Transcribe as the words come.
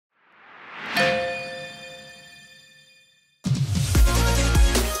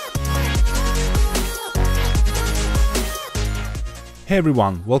Hey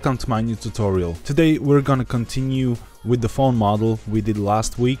everyone, welcome to my new tutorial. Today we're gonna continue with the phone model we did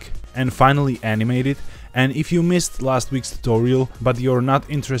last week and finally animate it. And if you missed last week's tutorial but you're not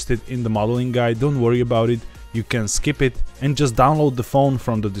interested in the modeling guide, don't worry about it. You can skip it and just download the phone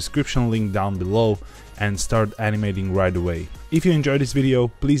from the description link down below and start animating right away. If you enjoyed this video,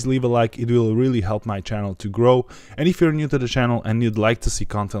 please leave a like, it will really help my channel to grow. And if you're new to the channel and you'd like to see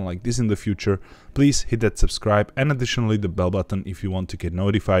content like this in the future, please hit that subscribe and additionally the bell button if you want to get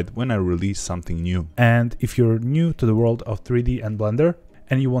notified when I release something new. And if you're new to the world of 3D and Blender,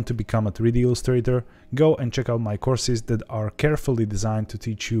 and you want to become a 3D illustrator, go and check out my courses that are carefully designed to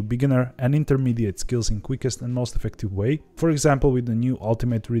teach you beginner and intermediate skills in quickest and most effective way. For example, with the new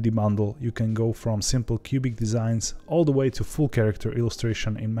Ultimate 3D bundle, you can go from simple cubic designs all the way to full character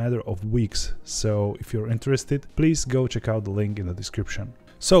illustration in a matter of weeks. So if you're interested, please go check out the link in the description.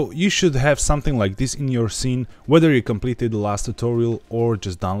 So you should have something like this in your scene, whether you completed the last tutorial or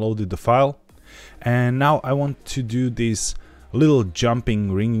just downloaded the file. And now I want to do this little jumping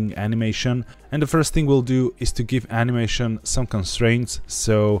ringing animation, and the first thing we'll do is to give animation some constraints.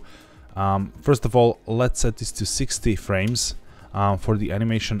 So first of all, let's set this to 60 frames for the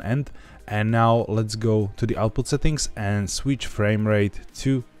animation end, and now let's go to the output settings and switch frame rate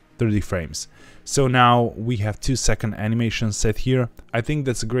to 30 frames. So now we have 2-second animation set here. I think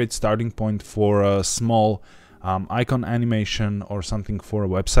that's a great starting point for a small icon animation or something for a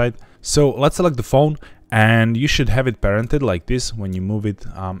website. So let's select the phone, and you should have it parented like this. When you move it,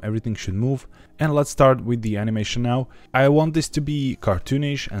 everything should move. And let's start with the animation now. I want this to be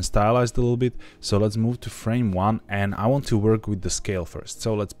cartoonish and stylized a little bit, so let's move to frame 1, and I want to work with the scale first.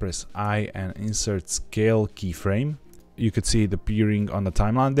 So let's press I and insert scale keyframe. You could see it appearing on the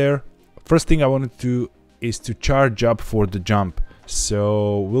timeline there. First thing I want to do is to charge up for the jump.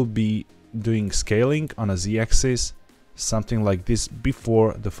 So we'll be doing scaling on a z-axis, something like this,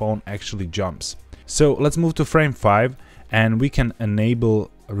 before the phone actually jumps. So let's move to frame 5 and we can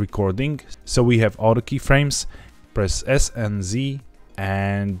enable recording. So we have auto keyframes, press S and Z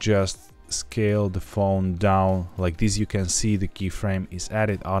and just scale the phone down like this. You can see the keyframe is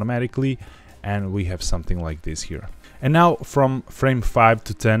added automatically and we have something like this here. And now from frame 5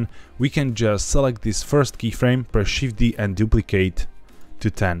 to 10 we can just select this first keyframe, press Shift D and duplicate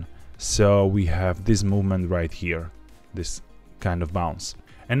to 10. So we have this movement right here, this kind of bounce.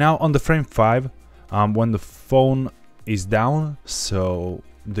 And now on the frame 5, when the phone is down, so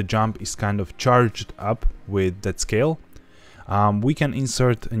the jump is kind of charged up with that scale, we can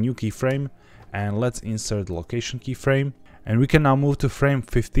insert a new keyframe, and let's insert the location keyframe, and we can now move to frame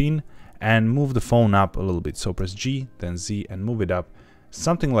 15 and move the phone up a little bit. So press G then Z and move it up,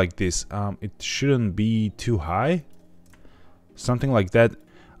 something like this. It shouldn't be too high, something like that.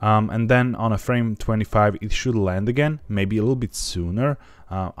 And then on a frame 25 it should land again, maybe a little bit sooner.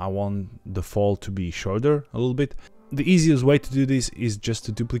 I want the fall to be shorter a little bit. The easiest way to do this is just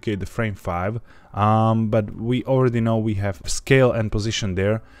to duplicate the frame 5, but we already know we have scale and position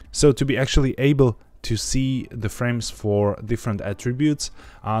there. So to be actually able to see the frames for different attributes,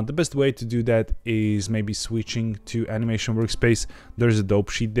 the best way to do that is maybe switching to animation workspace. There's a dope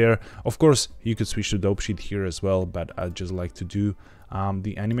sheet there. Of course you could switch to dope sheet here as well, but I just like to do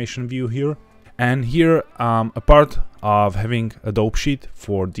the animation view here. And here, a part of having a dope sheet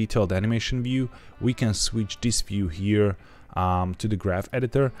for detailed animation view, we can switch this view here to the graph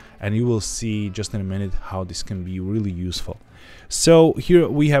editor, and you will see just in a minute how this can be really useful. So here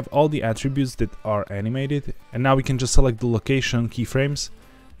we have all the attributes that are animated, and now we can just select the location keyframes.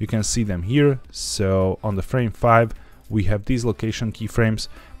 You can see them here. So on the frame 5 we have these location keyframes.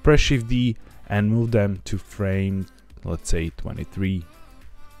 Press Shift D and move them to frame, let's say 23.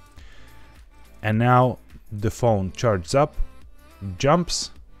 And now the phone charges up,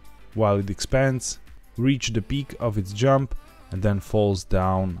 jumps while it expands, reach the peak of its jump, and then falls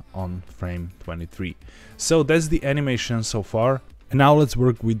down on frame 23. So that's the animation so far. And now let's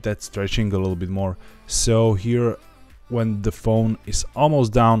work with that stretching a little bit more. So here, when the phone is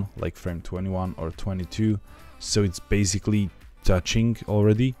almost down, like frame 21 or 22, so it's basically touching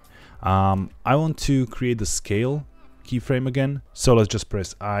already, I want to create a scale keyframe again. So let's just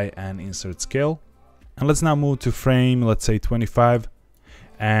press I and insert scale, and let's now move to frame, let's say 25,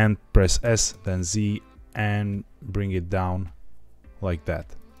 and press S then Z and bring it down like that.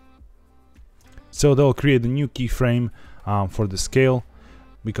 So they'll create a new keyframe for the scale,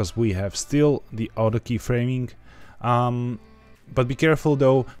 because we have still the auto keyframing. But be careful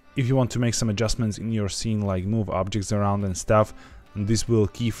though, if you want to make some adjustments in your scene, like move objects around and stuff, this will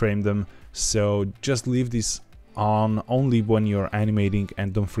keyframe them. So just leave this on only when you're animating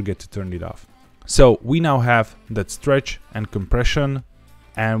and don't forget to turn it off. So we now have that stretch and compression,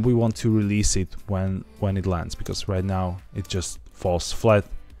 and we want to release it when it lands, because right now it just falls flat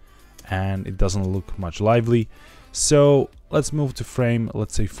and it doesn't look much lively. So let's move to frame,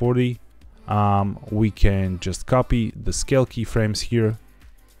 let's say 40. We can just copy the scale keyframes here,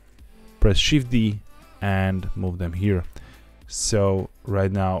 press Shift D and move them here. So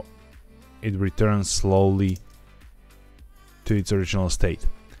right now it returns slowly to its original state.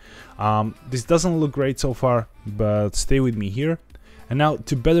 This doesn't look great so far, but stay with me here. And now,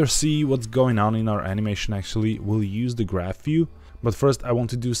 to better see what's going on in our animation, actually we'll use the graph view. But first I want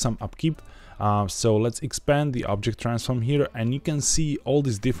to do some upkeep. So let's expand the object transform here, and you can see all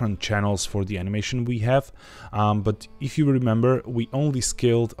these different channels for the animation we have. But if you remember, we only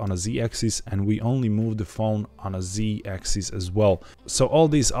scaled on a Z-axis and we only moved the phone on a Z-axis as well. So all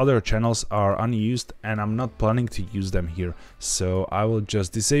these other channels are unused and I'm not planning to use them here. So I will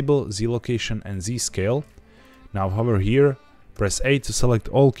just disable Z location and Z scale. Now hover here, press A to select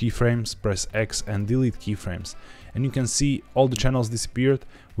all keyframes, press X and delete keyframes. And you can see all the channels disappeared.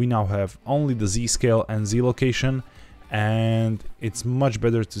 We now have only the Z scale and Z location, and it's much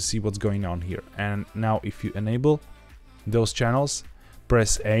better to see what's going on here. And now if you enable those channels,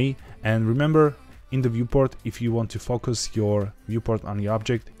 press A, and remember, in the viewport, if you want to focus your viewport on the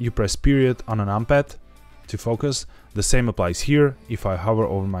object, you press period on a numpad to focus. The same applies here. If I hover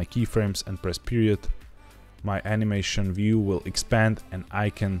over my keyframes and press period, my animation view will expand and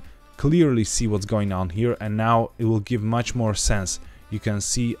I can clearly see what's going on here, and now it will give much more sense. You can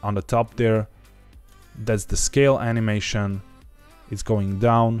see on the top there, that's the scale animation. It's going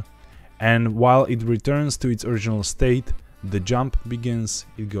down, and while it returns to its original state, the jump begins,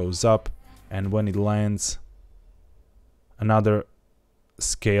 it goes up, and when it lands, another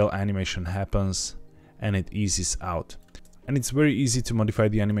scale animation happens and it eases out. And it's very easy to modify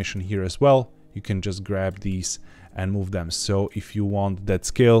the animation here as well. You can just grab these and move them. So if you want that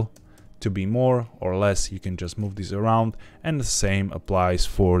scale to be more or less, you can just move this around, and the same applies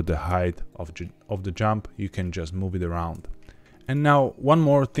for the height of the jump. You can just move it around. And now one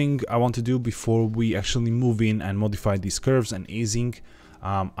more thing I want to do before we actually move in and modify these curves and easing.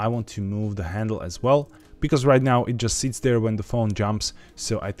 I want to move the handle as well, because right now it just sits there when the phone jumps,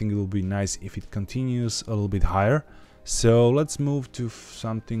 so I think it will be nice if it continues a little bit higher. So let's move to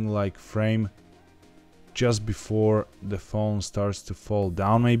something like frame just before the phone starts to fall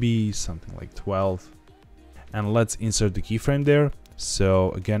down, maybe something like 12, and let's insert the keyframe there.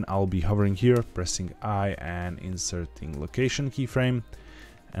 So again, I'll be hovering here, pressing I and inserting location keyframe,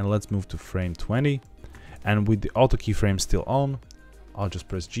 and let's move to frame 20, and with the auto keyframe still on, I'll just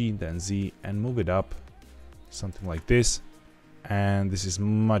press G then Z and move it up something like this, and this is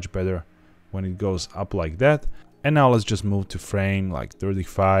much better when it goes up like that. And now let's just move to frame like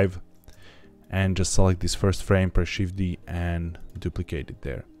 35 and just select this first frame, press Shift D and duplicate it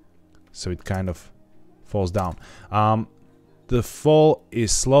there, so it kind of falls down. The fall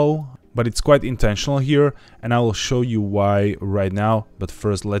is slow, but it's quite intentional here, and I will show you why right now. But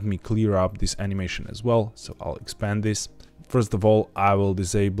first let me clear up this animation as well, so I'll expand this. First of all, I will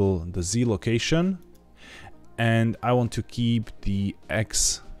disable the Z location, and I want to keep the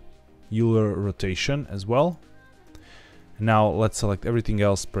X Euler rotation as well. Now let's select everything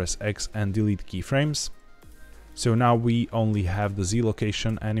else, press X and delete keyframes. So now we only have the Z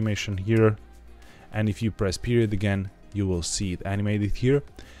location animation here, and if you press period again, you will see it animated here.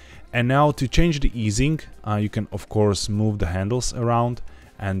 And now to change the easing, you can of course move the handles around,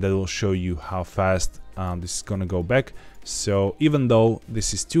 and that will show you how fast this is gonna go back. So even though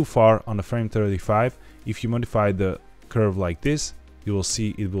this is too far on the frame 35, if you modify the curve like this, you will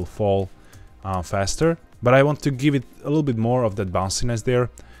see it will fall faster. But I want to give it a little bit more of that bounciness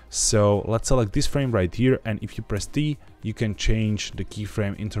there. So let's select this frame right here, and if you press T, you can change the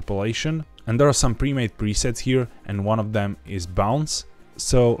keyframe interpolation. And there are some pre-made presets here, and one of them is bounce.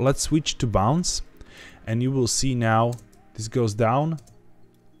 So let's switch to bounce, and you will see now this goes down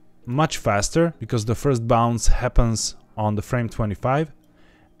much faster, because the first bounce happens on the frame 25,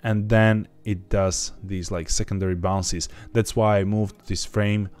 and then it does these like secondary bounces. That's why I moved this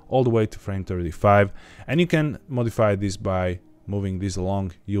frame all the way to frame 35, and you can modify this by moving this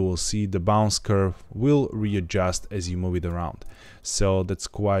along. You will see the bounce curve will readjust as you move it around, so that's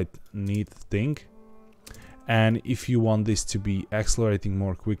quite neat thing. And if you want this to be accelerating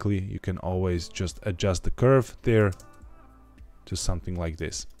more quickly, you can always just adjust the curve there to something like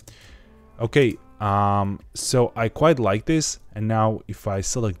this. Okay, so I quite like this. And now if I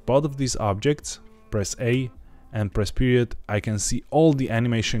select both of these objects, press A and press period, I can see all the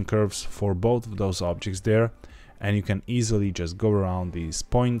animation curves for both of those objects there. and you can easily just go around these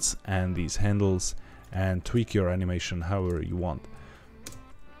points and these handles and tweak your animation however you want.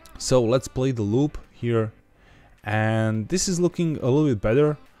 So let's play the loop here, and this is looking a little bit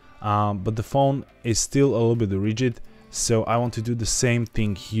better, but the phone is still a little bit rigid, so I want to do the same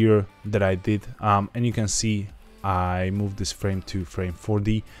thing here that I did, and you can see I moved this frame to frame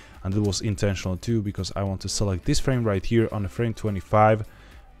 4D, and it was intentional too, because I want to select this frame right here on the frame 25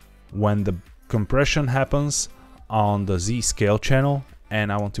 when the compression happens on the Z scale channel,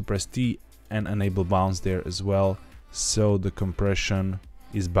 and I want to press T and enable bounce there as well, so the compression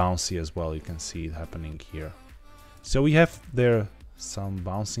is bouncy as well. You can see it happening here. So we have there some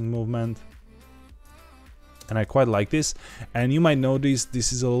bouncing movement, and I quite like this. And you might notice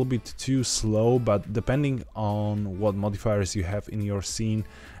this is a little bit too slow, but depending on what modifiers you have in your scene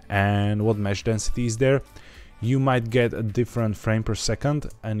and what mesh density is there, you might get a different frame per second.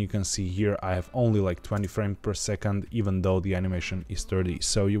 And you can see here I have only like 20 frames per second, even though the animation is 30.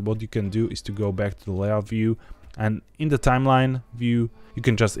 So what you can do is to go back to the layout view, and in the timeline view you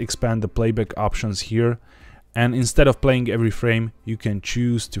can just expand the playback options here, and instead of playing every frame you can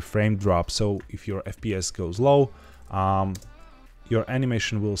choose to frame drop. So if your FPS goes low, your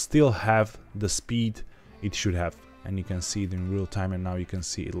animation will still have the speed it should have, and you can see it in real time, and now you can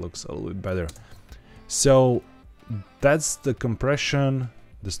see it looks a little bit better. So that's the compression,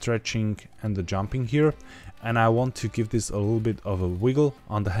 the stretching and the jumping here, and I want to give this a little bit of a wiggle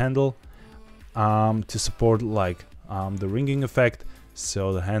on the handle to support like the ringing effect,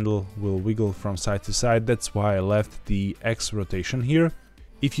 so the handle will wiggle from side to side. That's why I left the X rotation here.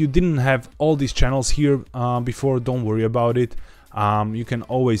 If you didn't have all these channels here before, don't worry about it. You can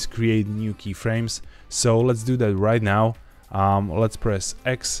always create new keyframes, so let's do that right now. Let's press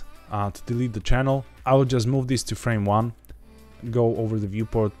X to delete the channel. I will just move this to frame 1, go over the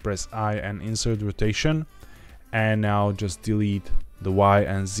viewport, press I and insert rotation, and now just delete the Y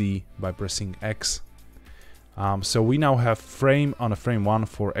and Z by pressing X. So we now have frame on a frame 1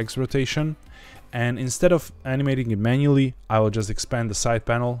 for X rotation, and instead of animating it manually, I will just expand the side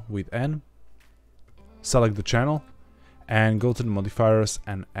panel with N, select the channel, and go to the modifiers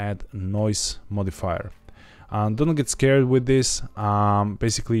and add noise modifier. Don't get scared with this.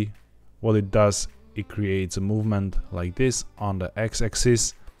 Basically what it does, it creates a movement like this on the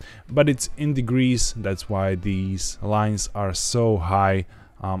X-axis, but it's in degrees. That's why these lines are so high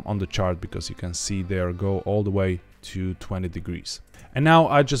on the chart, because you can see they go all the way to 20 degrees. And now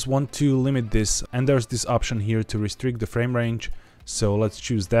I just want to limit this, and there's this option here to restrict the frame range, so let's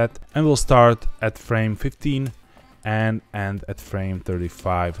choose that, and we'll start at frame 15 and end at frame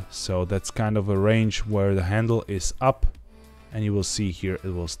 35. So that's kind of a range where the handle is up, and you will see here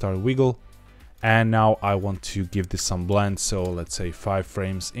it will start wiggle. And now I want to give this some blend, so let's say 5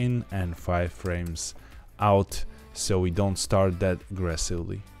 frames in and 5 frames out, so we don't start that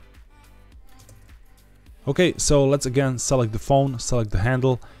aggressively. Okay, so let's again select the phone, select the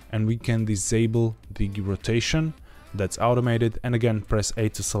handle, and we can disable the rotation that's automated, and again press A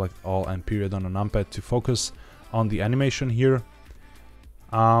to select all and period on a numpad to focus on the animation here.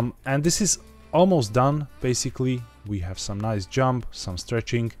 And this is almost done. Basically we have some nice jump, some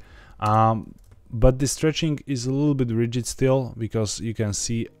stretching, but the stretching is a little bit rigid still, because you can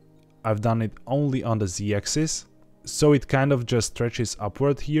see I've done it only on the Z-axis, so it kind of just stretches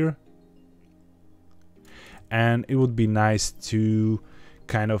upward here, and it would be nice to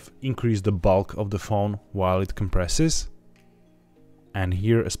kind of increase the bulk of the phone while it compresses, and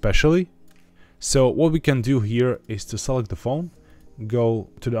here especially. So what we can do here is to select the phone, go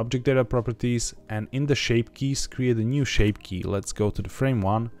to the object data properties, and in the shape keys create a new shape key. Let's go to the frame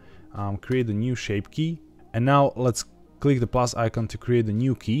 1, create a new shape key, and now let's click the plus icon to create a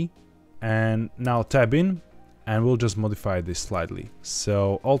new key, and now tab in, and we'll just modify this slightly.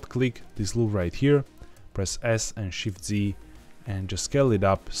 So alt click this loop right here, press S and Shift Z, and just scale it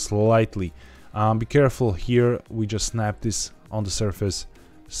up slightly. Be careful here, we just snap this on the surface,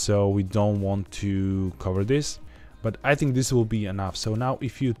 so we don't want to cover this, but I think this will be enough. So now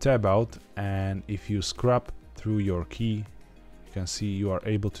if you tab out and if you scrub through your key, you can see you are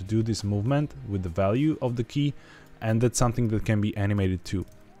able to do this movement with the value of the key, and that's something that can be animated too.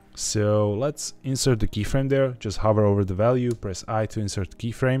 So let's insert the keyframe there, just hover over the value, press I to insert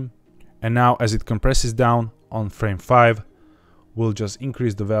keyframe, and now as it compresses down on frame 5, we'll just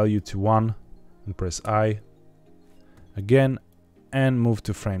increase the value to 1 and press I again, and move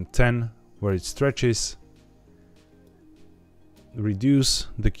to frame 10 where it stretches, reduce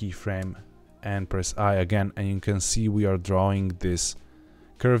the keyframe and press I again, and you can see we are drawing this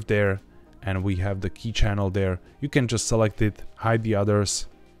curve there, and we have the key channel there. You can just select it, hide the others,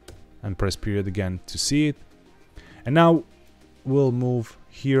 and press period again to see it. And now we'll move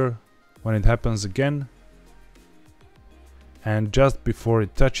here when it happens again, and just before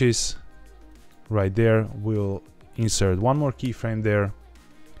it touches right there, we'll insert one more keyframe there,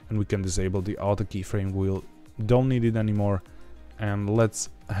 and we can disable the auto keyframe. We'll don't need it anymore, and let's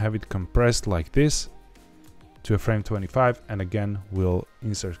have it compressed like this to a frame 25, and again we'll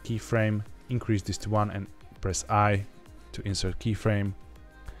insert keyframe, increase this to 1 and press I to insert keyframe.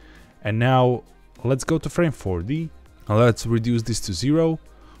 And now let's go to frame 40. Let's reduce this to 0,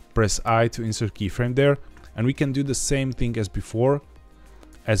 press I to insert keyframe there, and we can do the same thing as before.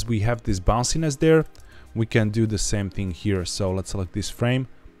 As we have this bounciness there, we can do the same thing here. So let's select this frame.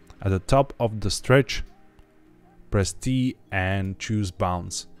 At the top of the stretch, press T and choose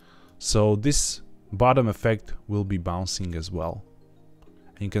bounce. So this bottom effect will be bouncing as well.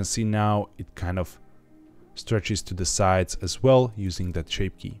 And you can see now it kind of stretches to the sides as well using that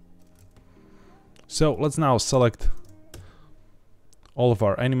shape key. So let's now select all of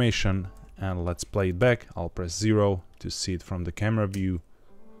our animation and let's play it back. I'll press 0 to see it from the camera view,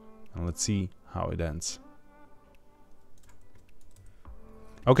 and let's see how it ends.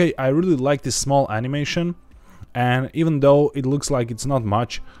 Okay, I really like this small animation, and even though it looks like it's not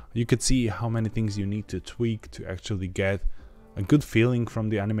much, you could see how many things you need to tweak to actually get a good feeling from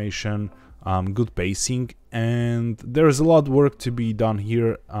the animation, good pacing, and there's a lot of work to be done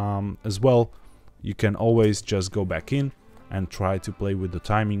here as well. You can always just go back in and try to play with the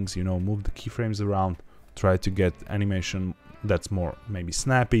timings, you know, move the keyframes around, try to get animation that's more maybe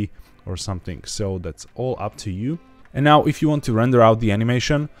snappy or something. So that's all up to you. And now if you want to render out the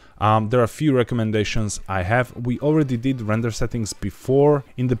animation, there are a few recommendations I have. We already did render settings before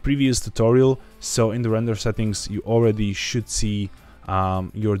in the previous tutorial. So in the render settings, you already should see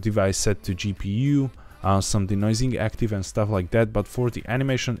your device set to GPU, some denoising active and stuff like that. But for the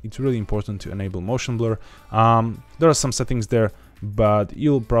animation, it's really important to enable motion blur. There are some settings there, but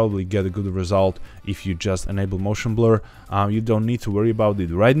you'll probably get a good result if you just enable motion blur. You don't need to worry about it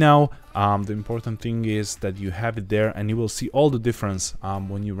right now. The important thing is that you have it there, and you will see all the difference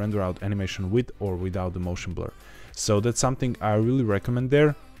when you render out animation with or without the motion blur. So that's something I really recommend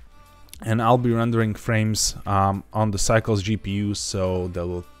there. And I'll be rendering frames on the Cycles GPU, so that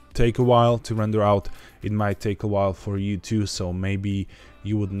will take a while to render out. It might take a while for you too, so maybe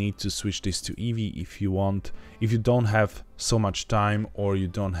you would need to switch this to Eevee if you don't have so much time or you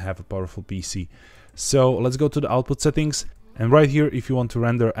don't have a powerful PC. So let's go to the output settings, and right here, if you want to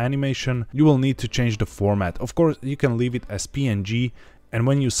render animation, you will need to change the format. Of course, you can leave it as PNG, and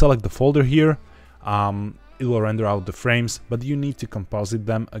when you select the folder here, it will render out the frames, but you need to composite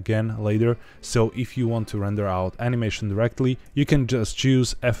them again later. So if you want to render out animation directly, you can just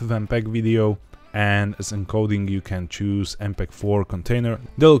choose FFmpeg video, and as encoding you can choose MPEG-4 container.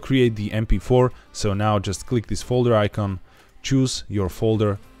 They'll create the MP4. So now just click this folder icon, choose your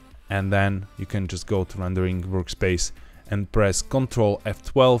folder, and then you can just go to rendering workspace and press Ctrl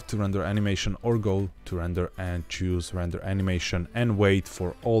F12 to render animation, or go to render and choose render animation and wait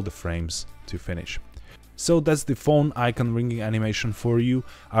for all the frames to finish. So that's the phone icon ringing animation for you.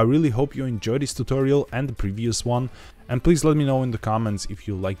 I really hope you enjoyed this tutorial and the previous one. And please let me know in the comments if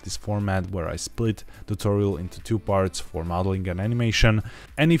you like this format where I split tutorial into 2 parts for modeling and animation.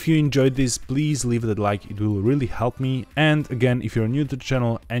 And if you enjoyed this, please leave it a like, it will really help me. And again, if you're new to the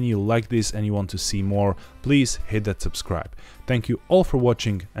channel and you like this and you want to see more, please hit that subscribe. Thank you all for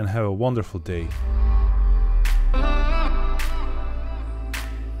watching and have a wonderful day.